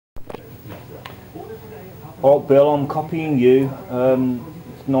Alright Bill, I'm copying you.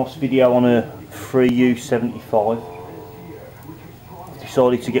 It's a nice video on a 3U75.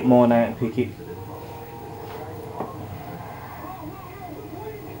 Decided to get mine out and pick it.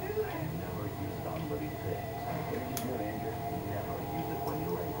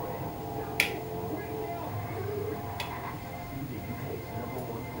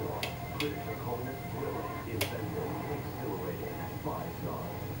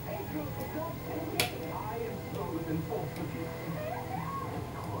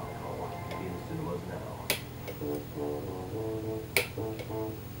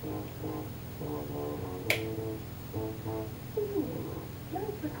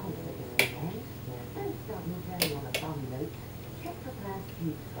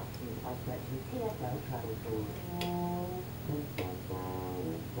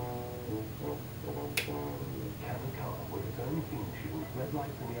 Red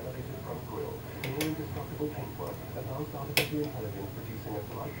lights in the elevated front grille, near indestructible paintwork, advanced artificial intelligence producing a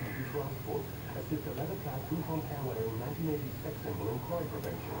polite computerized voice, assist a leather-clad Bouton hair-wearing 1980s sex symbol in crime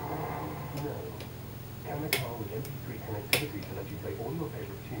prevention. No. Camera car with MP3 connectivity to let you play all your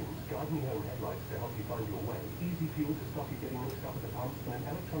favorite tunes, guide me home headlights to help you find your way, easy fuel to stop you getting mixed up at the pumps, and an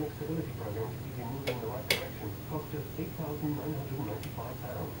electronic stability program to keep you moving in the right direction, cost just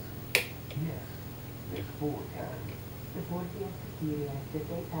 £8,995. Yes, this Ford can. The Ford Fiesta Studio,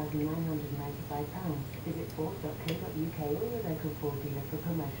 just £8,995. Visit Ford.co.uk or your local Ford dealer for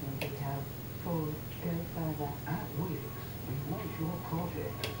promotional details. Ford, go further. At Wix, we want your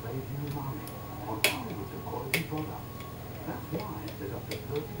project to save you money on hundreds of quality products. That's why there's up to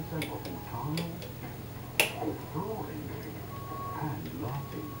 30% off all tile, or flooring, and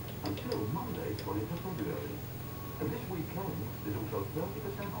lighting until Monday, 20th of February. And this weekend, there's also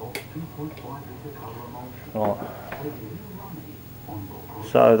 30% off 2.5 litre colour emulsion. Right. Saving you money on your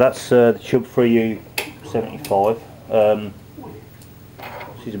project. So that's the Chubb 3U75.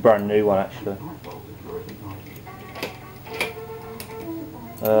 This is a brand new one actually.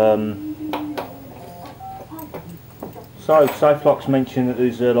 So Safelock's mentioned that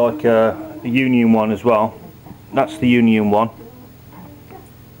there's like a Union one as well. That's the Union one.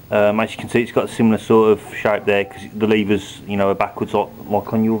 As you can see, it's got a similar sort of shape there because the levers, you know, are backwards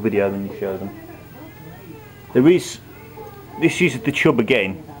like on your video when you show them. This is the Chubb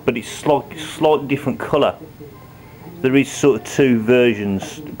again, but it's slightly different colour. There is sort of two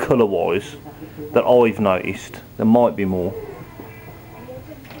versions colour wise that I've noticed. There might be more.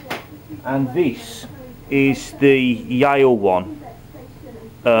 And this is the Yale one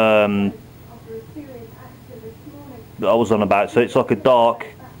that I was on about. So it's like a dark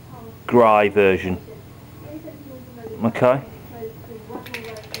grey version. Okay.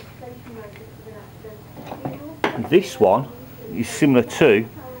 This one is similar too.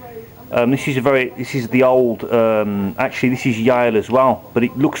 This is the old. Actually, this is Yale as well, but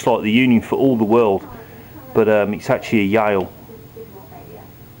it looks like the Union for all the world. But it's actually a Yale,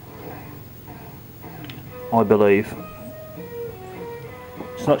 I believe.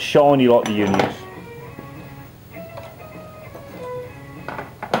 It's not shiny like the Unions.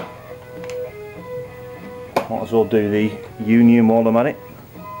 Might as well do the Union while I'm at it.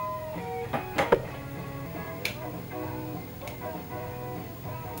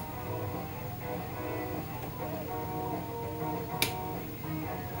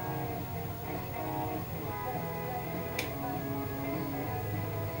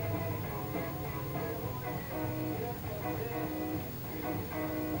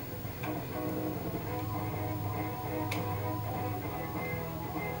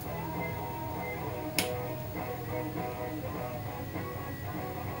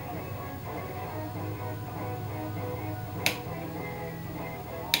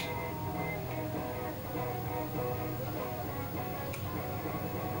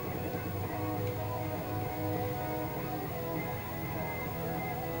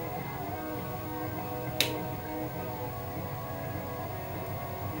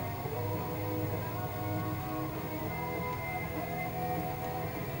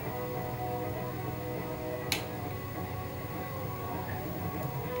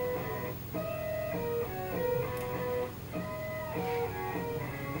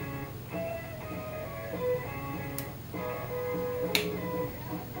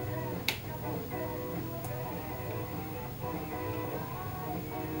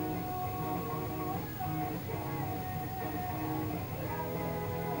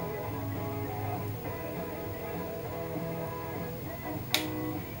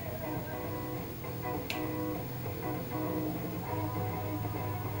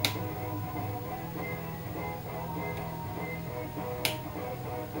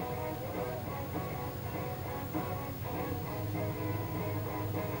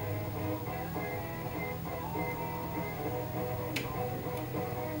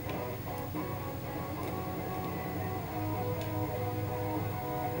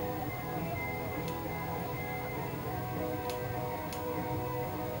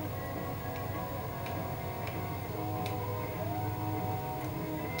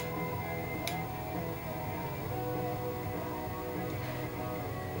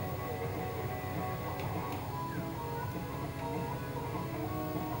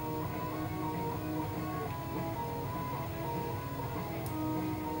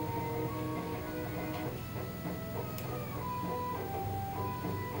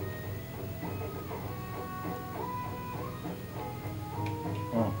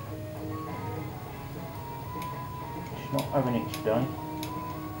 It's not having it today.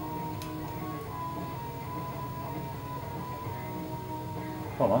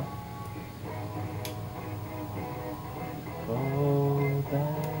 Come on. Go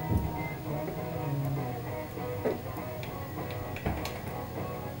back.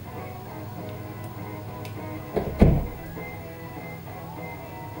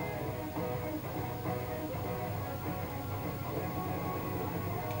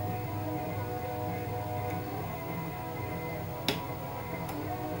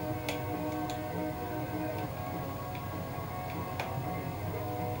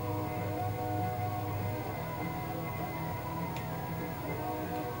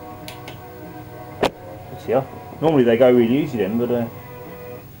 Yeah. Normally they go really easy then, but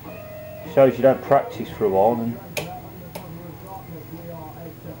shows you don't practice for a while. And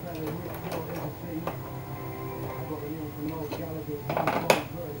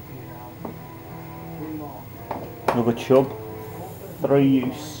another Chubb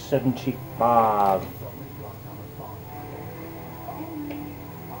 3U75.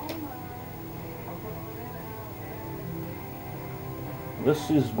 This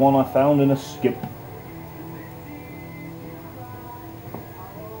is one I found in a skip.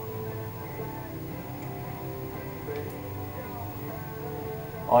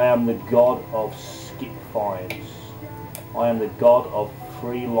 I am the god of skip finds. I am the god of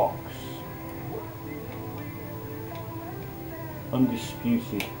free locks.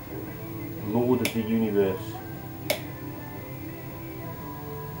 Undisputed Lord of the universe.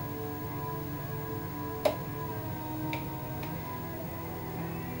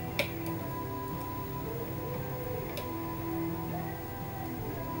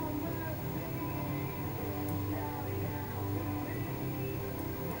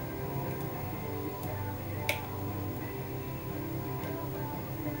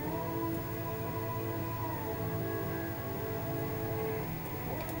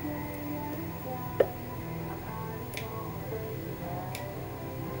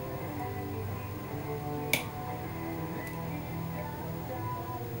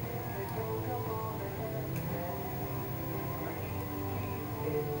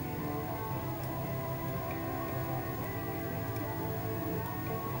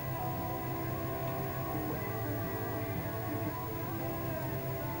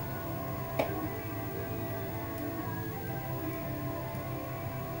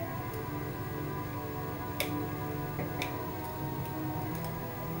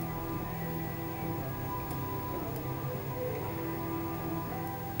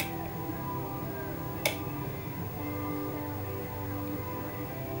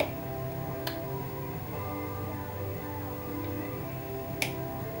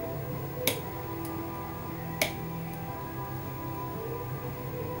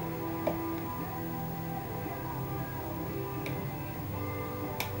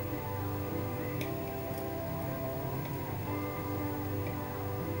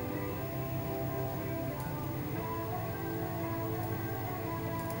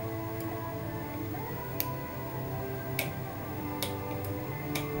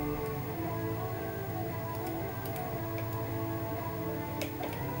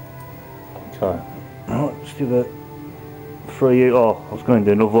 So, let's do the 3U. Oh, I was going to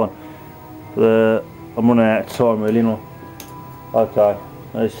do another one. But, I'm running out of time really, no? Okay,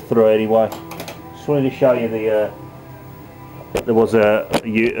 there's 3 anyway. Just wanted to show you the. There was a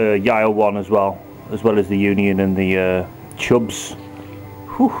Yale one as well as the Union and the Chubbs.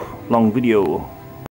 Whew, long video.